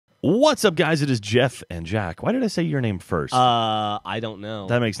What's up, guys? It is Jeff and Jack. Why did I say your name first? I don't know.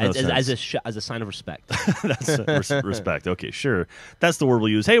 That makes no sense. As a sign of respect. That's respect. Okay, sure. That's the word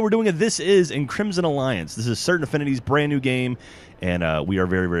we'll use. Hey, we're doing a This Is in Crimson Alliance. This is Certain Affinity's brand new game, and we are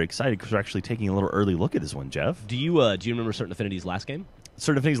very, very excited because we're actually taking a little early look at this one, Jeff. Do you remember Certain Affinity's last game?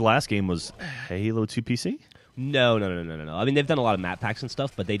 Certain Affinity's last game was Halo 2 PC? No. I mean, they've done a lot of map packs and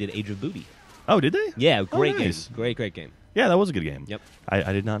stuff, but they did Age of Booty. Oh, did they? Yeah, great nice. game. Great game. Yeah, that was a good game. Yep.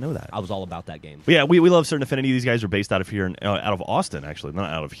 I did not know that. I was all about that game. But yeah, we love Certain Affinity. These guys are based out of here, out of Austin, actually. They're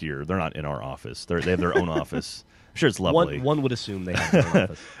not out of here. They're not in our office. They have their own office. I'm sure it's lovely. One would assume they have their own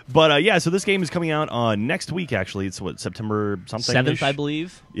office. But yeah, so this game is coming out next week, actually. It's what, September something? 7th, I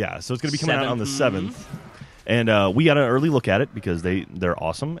believe. Yeah, so it's going to be coming out on the 7th. And we got an early look at it because they're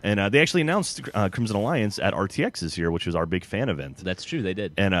awesome. And they actually announced Crimson Alliance at RTX this year, which was our big fan event. That's true, they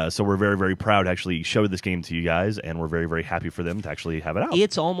did. And so we're very, very proud to actually show this game to you guys, and we're very, very happy for them to actually have it out.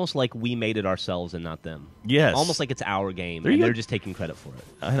 It's almost like we made it ourselves and not them. Yes. Almost like it's our game, and they're just taking credit for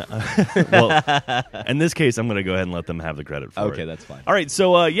it. Well, in this case, I'm going to go ahead and let them have the credit for it. Okay, that's fine. All right,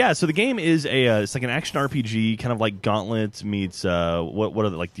 so so the game is it's like an action RPG, kind of like Gauntlet meets what are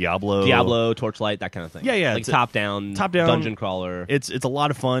they, like Diablo, Torchlight, that kind of thing. Yeah, like top down dungeon crawler. It's a lot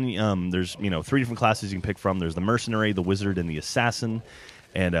of fun. There's 3 different classes you can pick from. There's the mercenary, the wizard, and the assassin.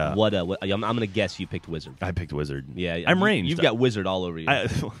 And I'm going to guess you picked wizard. I picked wizard. Yeah, I'm ranged. You've got wizard all over you.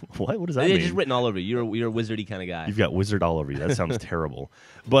 What does that mean? It's just written all over you. You're a wizardy kind of guy. You've got wizard all over you. That sounds terrible.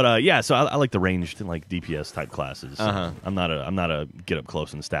 But yeah, so I like the ranged and like DPS type classes. I'm not a get up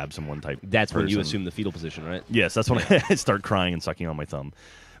close and stab someone type. That's person. when you assume the fetal position, right? Yes, that's when I start crying and sucking on my thumb.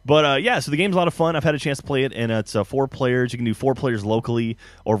 But yeah, so the game's a lot of fun. I've had a chance to play it, and it's 4 players. You can do 4 players locally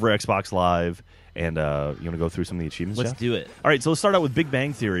over Xbox Live. And you want to go through some of the achievements, Let's Jeff? do it. All right, so let's start out with Big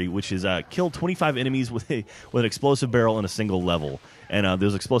Bang Theory, which is kill 25 enemies with an explosive barrel in a single level. And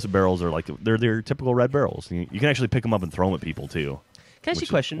those explosive barrels are like they're typical red barrels. You can actually pick them up and throw them at people too. Can I ask you a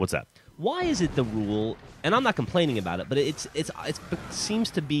question? What's that? Why is it the rule? And I'm not complaining about it, but it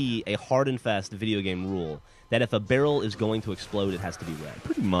seems to be a hard and fast video game rule that if a barrel is going to explode, it has to be red.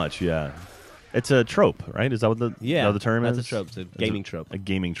 Pretty much, yeah. It's a trope, right? Is that what the term is? That's a trope. It's a gaming trope. A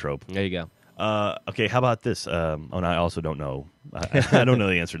gaming trope. There you go. Okay, how about this? And I also don't know. I don't know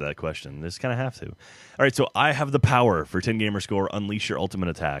the answer to that question. Just kind of have to. All right, so I have the power for 10 gamer score. Unleash your ultimate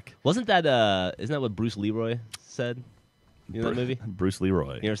attack. Isn't that what Bruce Leroy said? You know that movie? Bruce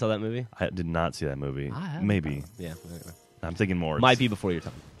Leroy. You ever saw that movie? I did not see that movie. I have. Maybe. Yeah. I'm thinking more. Might be before your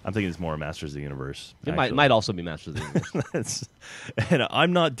time. I'm thinking it's more Masters of the Universe. It might also be Masters of the Universe. And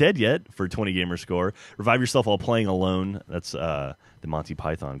I'm not dead yet for 20 gamer score. Revive yourself while playing alone. That's the Monty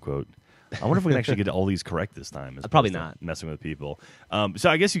Python quote. I wonder if we can actually get all these correct this time. Probably not. Messing with people. So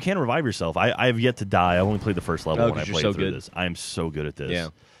I guess you can revive yourself. I have yet to die. I only played the first level when I played through this. I am so good at this. Yeah.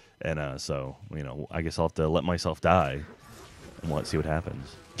 And so, I guess I'll have to let myself die and see what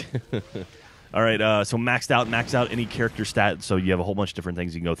happens. All right, so max out any character stat. So you have a whole bunch of different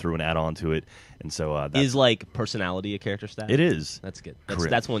things you can go through and add on to it. And so is like personality a character stat? It is. That's good.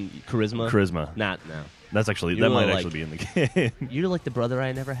 That's one charisma. Charisma. No. That might actually be in the game. You're like the brother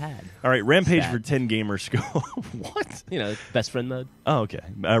I never had. All right, Rampage for 10 gamer score. What? Best friend mode. Oh, okay.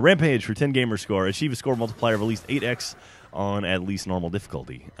 Rampage for 10 gamer score. Achieve a score multiplier of at least 8x on at least normal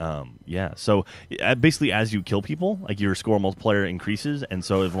difficulty. Yeah. So basically, as you kill people, like your score multiplier increases, and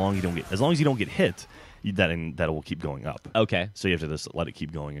so as long as you don't get hit, that will keep going up. Okay. So you have to just let it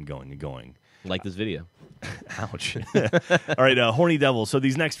keep going and going and going. Like this video. Ouch. All right, Horny Devil. So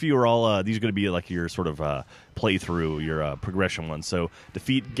these next few are all these are going to be like your sort of playthrough, your progression ones. So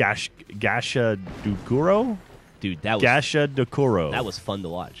defeat Gasha Dukuro. Dude, that was Gasha Dokuro. That was fun to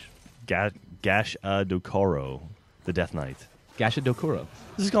watch. Gasha Dokuro, the Death Knight. Gasha Dokuro.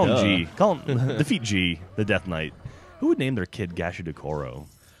 This is called G. Call him defeat G, the Death Knight. Who would name their kid Gasha Dokuro?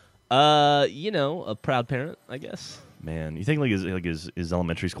 A proud parent, I guess. Man, you think his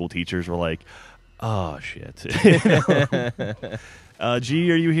elementary school teachers were like, oh shit.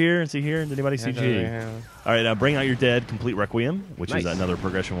 G, are you here? Is he here? Did anybody see G? All right, Bring Out Your Dead, Complete Requiem, which is another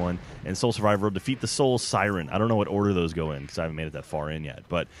progression one, and Soul Survivor, Defeat the Soul Siren. I don't know what order those go in because I haven't made it that far in yet.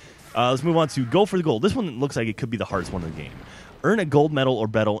 But let's move on to Go for the Gold. This one looks like it could be the hardest one in the game. Earn a gold medal or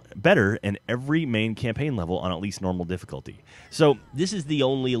better in every main campaign level on at least normal difficulty. So this is the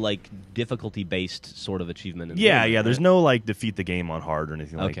only difficulty-based sort of achievement in the game. Yeah, there's no defeat the game on hard or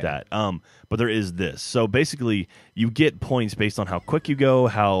anything like that. But there is this. So basically, you get points based on how quick you go,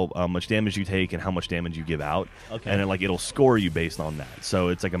 how much damage you take, and how much damage you give out. Okay. And it'll score you based on that. So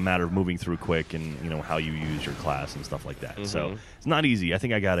it's like a matter of moving through quick and how you use your class and stuff like that. So It's not easy. I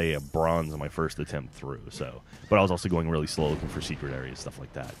think I got a bronze on my first attempt through. So, but I was also going really slow, looking for secret areas, stuff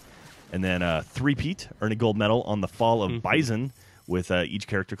like that. And then three-peat, earn a gold medal on the Fall of Bison with each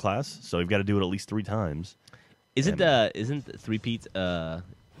character class. So you've got to do it at least 3 times. Isn't three-peat?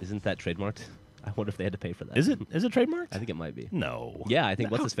 Isn't that trademarked? I wonder if they had to pay for that. Is it trademarked? I think it might be. No. Yeah, I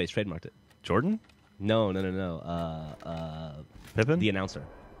think what's his face trademarked it. Jordan? No. Pippin? The announcer.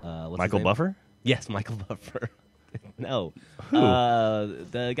 What's Michael his name? Buffer? Yes, Michael Buffer. No. Who?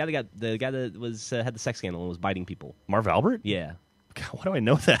 The guy that was had the sex scandal and was biting people. Marv Albert? Yeah. God, why do I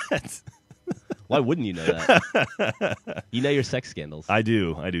know that? Why wouldn't you know that? You know your sex scandals. I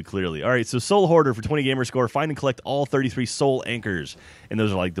do, clearly. All right, so Soul Hoarder for 20 gamer score. Find and collect all 33 soul anchors. And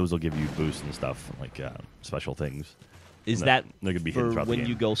those will give you boosts and stuff, like special things. Is that they're gonna be for hidden when the game.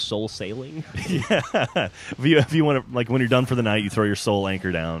 you go soul sailing? Yeah. If you want to, like when you're done for the night, you throw your soul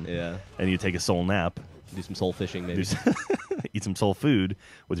anchor down. Yeah. And you take a soul nap. Do some soul fishing, maybe. Eat some soul food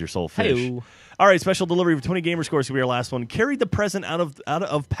with your soul fish. Hey-o. All right, special delivery for 20 gamer scores to be our last one. Carried the present out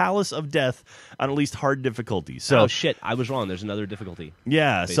of Palace of Death on at least hard difficulty. So, oh shit, I was wrong. There's another difficulty.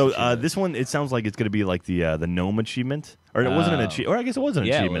 Yeah, so this one, it sounds like it's going to be like the gnome achievement. Or it wasn't an achievement. Or I guess it was an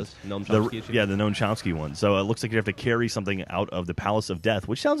achievement. It was. Noam Chomsky achievement. Yeah, the Noam Chomsky one. So it looks like you have to carry something out of the Palace of Death,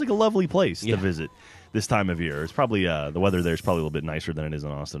 which sounds like a lovely place to visit this time of year. It's probably the weather there is probably a little bit nicer than it is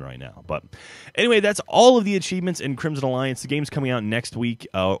in Austin right now. But anyway, that's all of the achievements in Crimson Alliance. The game's coming out next week,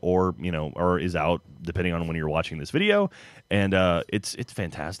 or is out depending on when you're watching this video, and it's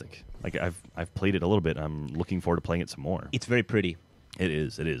fantastic. Like I've played it a little bit. I'm looking forward to playing it some more. It's very pretty. It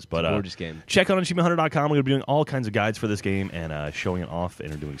is. But gorgeous game. Check out achievementhunter.com. We're going to be doing all kinds of guides for this game and showing it off,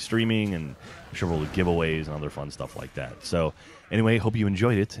 and doing streaming, and I'm sure we'll do giveaways and other fun stuff like that. So anyway, hope you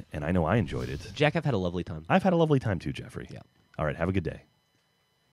enjoyed it, and I know I enjoyed it. Jack, I've had a lovely time. I've had a lovely time too, Jeffrey. Yeah. All right, have a good day.